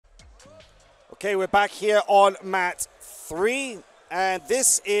Okay, we're back here on mat 3, and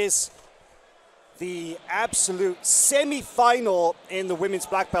this is the absolute semi-final in the women's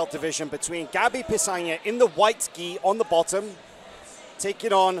black belt division between Gabi Pessanha in the white gi on the bottom,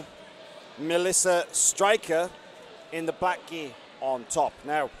 taking on Melissa Stricker in the black gi on top.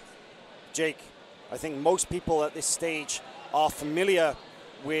 Now, Jake, I think most people at this stage are familiar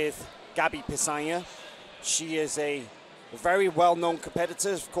with Gabi Pessanha. She is a very well-known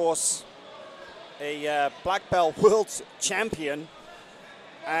competitor, of course, a black belt world champion,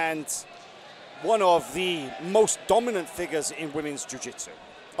 and one of the most dominant figures in women's jiu-jitsu,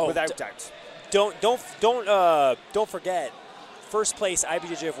 without doubt. Don't forget, first place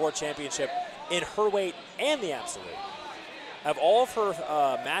IBJJF World Championship in her weight and the absolute. Of all of her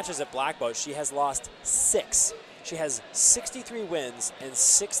matches at black belt, she has lost 6. She has 63 wins and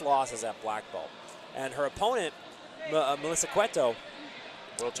 6 losses at black belt. And her opponent, Melissa Cueto,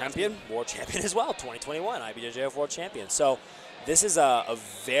 world champion as well, 2021 IBJJF World Champion. So this is a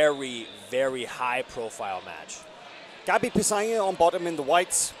very, very high-profile match. Gabi Pessanha on bottom in the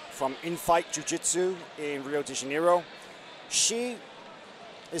whites from In-Fight Jiu-Jitsu in Rio de Janeiro. She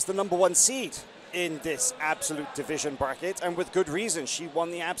is the #1 seed in this absolute division bracket, and with good reason. She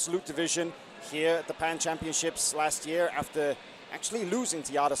won the absolute division here at the Pan Championships last year after actually losing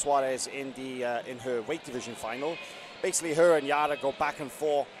to Yara Suarez in her weight division final. Basically, her and Yara go back and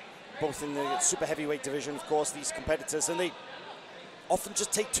forth, both in the super heavyweight division, of course, these competitors, and they often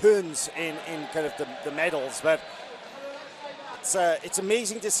just take turns in kind of the medals. But it's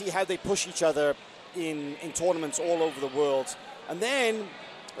amazing to see how they push each other in tournaments all over the world. And then,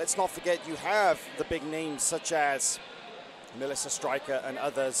 let's not forget, you have the big names such as Melissa Stricker and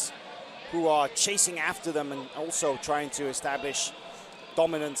others who are chasing after them and also trying to establish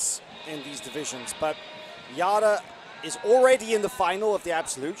dominance in these divisions. But Yara is already in the final of the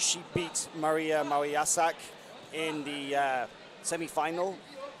absolute. She beat Maria Mariasak in the semi-final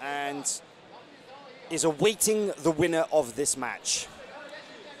and is awaiting the winner of this match.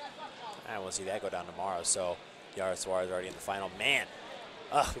 I want to see that go down tomorrow. So Yara Suarez already in the final. Man,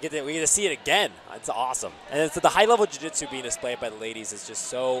 we get to see it again. It's awesome. And it's the high-level jiu-jitsu being displayed by the ladies is just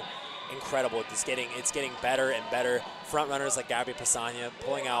so incredible. It's getting better and better. Front runners like Gabi Pessanha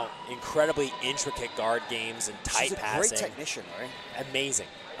pulling out incredibly intricate guard games and tight passing. She's a great technician, right?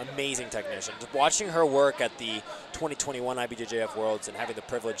 Amazing technician. Just watching her work at the 2021 IBJJF Worlds and having the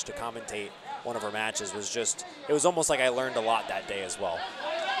privilege to commentate one of her matches was just, it was almost like I learned a lot that day as well.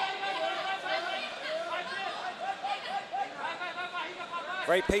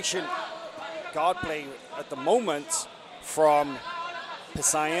 Very patient guard play at the moment from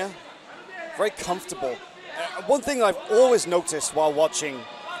Pessanha. Very comfortable. One thing I've always noticed while watching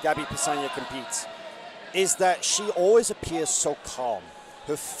Gabi Pessanha compete is that she always appears so calm.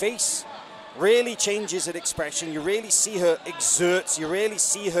 Her face really changes in expression. You really see her exert. You really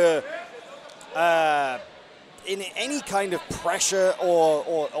see her in any kind of pressure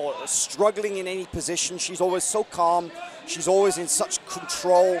or struggling in any position. She's always so calm. She's always in such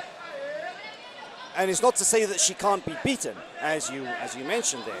control. And it's not to say that she can't be beaten, as you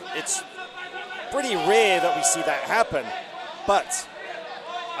mentioned there. It's pretty rare that we see that happen. But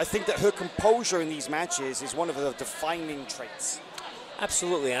I think that her composure in these matches is one of the defining traits.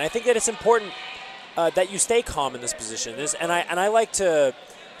 Absolutely, and I think that it's important that you stay calm in this position. And I like to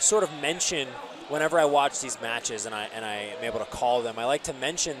sort of mention whenever I watch these matches and I am able to call them, I like to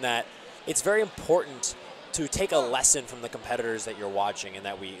mention that it's very important to take a lesson from the competitors that you're watching and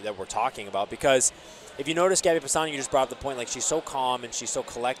that we're talking about. Because if you notice Gabi Pessanha, you just brought up the point, like she's so calm and she's so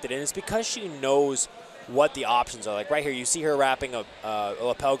collected, and it's because she knows what the options are. Like right here, you see her wrapping a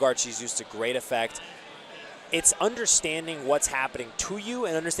lapel guard. She's used to great effect. It's understanding what's happening to you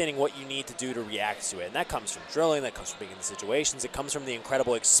and understanding what you need to do to react to it. And that comes from drilling, that comes from being in the situations, it comes from the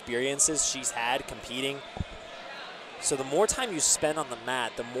incredible experiences she's had competing. So the more time you spend on the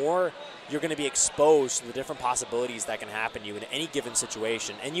mat, the more you're going to be exposed to the different possibilities that can happen to you in any given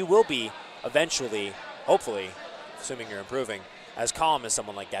situation. And you will be eventually, hopefully, assuming you're improving, as calm as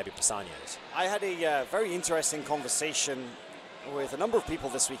someone like Gabi Pessanha is. I had a very interesting conversation with a number of people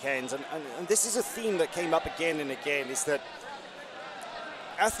this weekend, and this is a theme that came up again and again, is that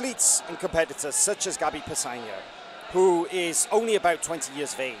athletes and competitors such as Gabi Pessanha, who is only about 20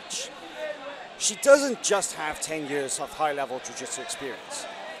 years of age, she doesn't just have 10 years of high-level jiu-jitsu experience.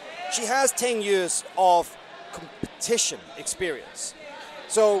 She has 10 years of competition experience.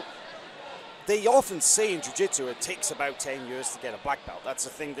 So they often say in jiu-jitsu it takes about 10 years to get a black belt. That's a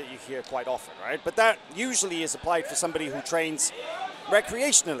thing that you hear quite often, right? But that usually is applied for somebody who trains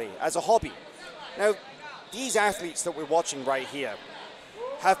recreationally as a hobby. Now, these athletes that we're watching right here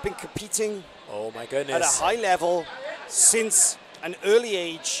have been competing Oh my goodness. At a high level since an early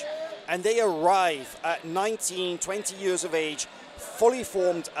age, and they arrive at 19, 20 years of age, fully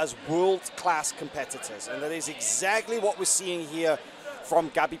formed as world-class competitors. And that is exactly what we're seeing here from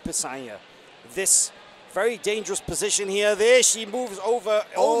Gabi Pessanha. This very dangerous position here. There she moves over,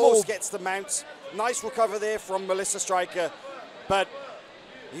 almost gets the mount. Nice recover there from Melissa Stricker. But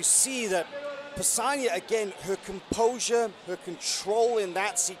you see that Pessanha, again, her composure, her control in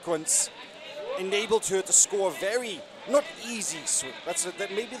that sequence enabled her to score a very, not easy sweep.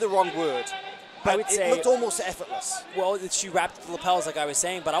 That may be the wrong word. But I would say it looked almost effortless. Well, she wrapped the lapels like I was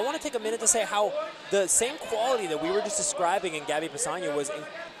saying, but I want to take a minute to say how the same quality that we were just describing in Gabi Pessanha was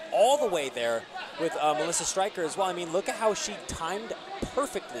all the way there with Melissa Stricker as well. I mean, look at how she timed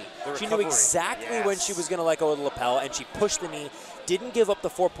perfectly. She knew exactly when she was going to let go of the lapel, and she pushed the knee, didn't give up the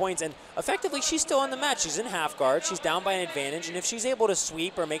 4 points, and effectively she's still in the match. She's in half guard, she's down by an advantage, and if she's able to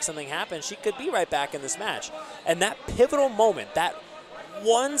sweep or make something happen, she could be right back in this match. And that pivotal moment, that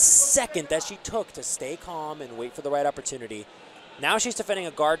 1 second that she took to stay calm and wait for the right opportunity. Now she's defending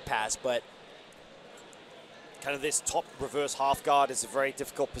a guard pass, but kind of this top reverse half guard is a very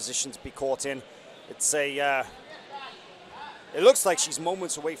difficult position to be caught in. It's a, it looks like she's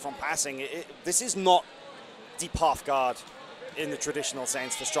moments away from passing. This is not deep half guard in the traditional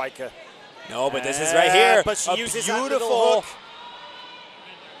sense for Stricker. No, but this is right here. But she uses that beautiful little hook.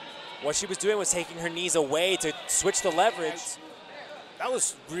 What she was doing was taking her knees away to switch the leverage. That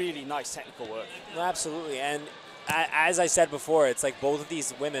was really nice technical work. Absolutely, and as I said before, it's like both of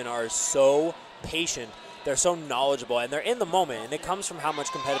these women are so patient. They're so knowledgeable, and they're in the moment, and it comes from how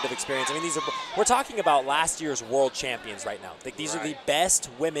much competitive experience. I mean, we're talking about last year's world champions right now. Like, these are the best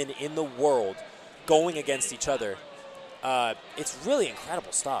women in the world going against each other. It's really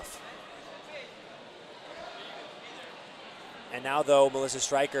incredible stuff. And now, though, Melissa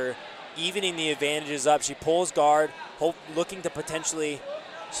Stricker evening the advantages up. She pulls guard, looking to potentially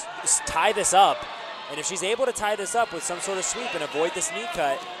tie this up. And if she's able to tie this up with some sort of sweep and avoid this knee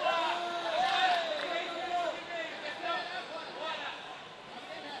cut,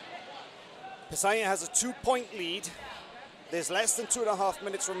 Pessanha has a 2-point lead. There's less than 2.5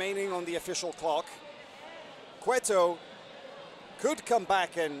 minutes remaining on the official clock. Cueto could come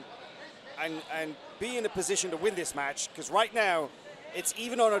back and be in a position to win this match, because right now it's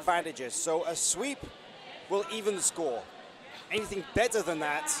even on advantages. So a sweep will even the score. Anything better than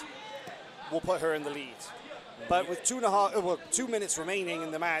that will put her in the lead. But with 2 minutes remaining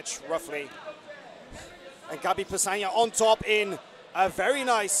in the match, roughly, and Gabi Pessanha on top in a very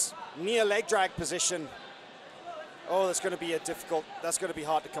nice near leg drag position. Oh, that's going to be that's going to be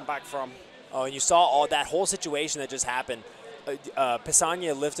hard to come back from. Oh, and you saw that whole situation that just happened.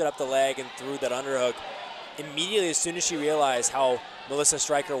 Pessanha lifted up the leg and threw that underhook. Immediately, as soon as she realized how Melissa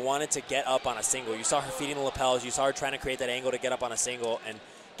Stricker wanted to get up on a single, you saw her feeding the lapels, you saw her trying to create that angle to get up on a single, and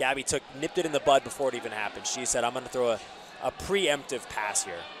Gabi nipped it in the bud before it even happened. She said, I'm going to throw a preemptive pass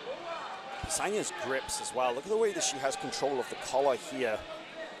here. Pessanha's grips as well. Look at the way that she has control of the collar here.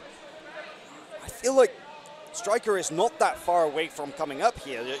 I feel like Stricker is not that far away from coming up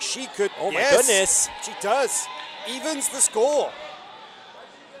here. She could. Oh my goodness. She does. Evens the score.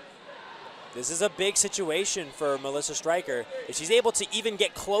 This is a big situation for Melissa Stricker. If she's able to even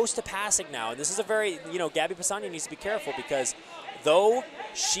get close to passing now, and this is a very, Gabi Pessanha needs to be careful, because though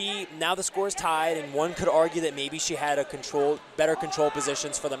now the score is tied, and one could argue that maybe she had better control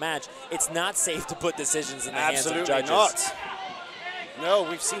positions for the match, it's not safe to put decisions in the hands of judges. Absolutely not. No,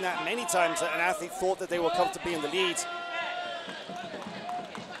 we've seen that many times, that an athlete thought that they were comfortably in the lead.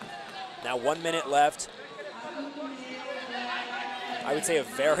 Now 1 minute left. I would say a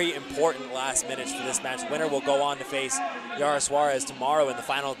very important last minutes for this match. Winner will go on to face Yara Suarez tomorrow in the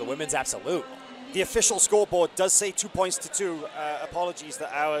final of the Women's Absolute. The official scoreboard does say 2 points to 2. Apologies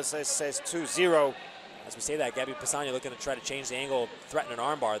that ours says 2-0. As we say that, Gabi Pessanha looking to try to change the angle, threaten an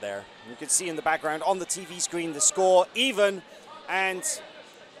armbar there. You can see in the background on the TV screen the score even, and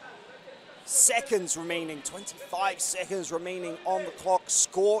seconds remaining, 25 seconds remaining on the clock.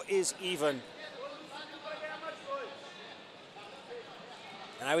 Score is even.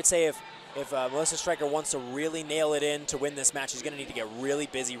 And I would say if Melissa Stricker wants to really nail it in to win this match, she's going to need to get really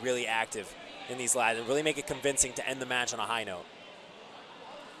busy, really active in these lads, and really make it convincing to end the match on a high note.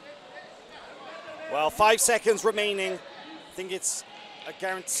 Well, 5 seconds remaining. I think it's a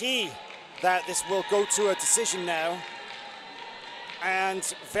guarantee that this will go to a decision now. And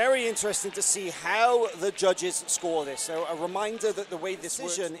very interesting to see how the judges score this. So a reminder that the way this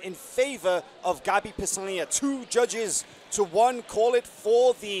decision in favor of Gabi Pessanha, 2 judges to 1, call it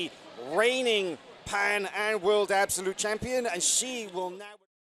for the reigning Pan and World Absolute Champion, and she will now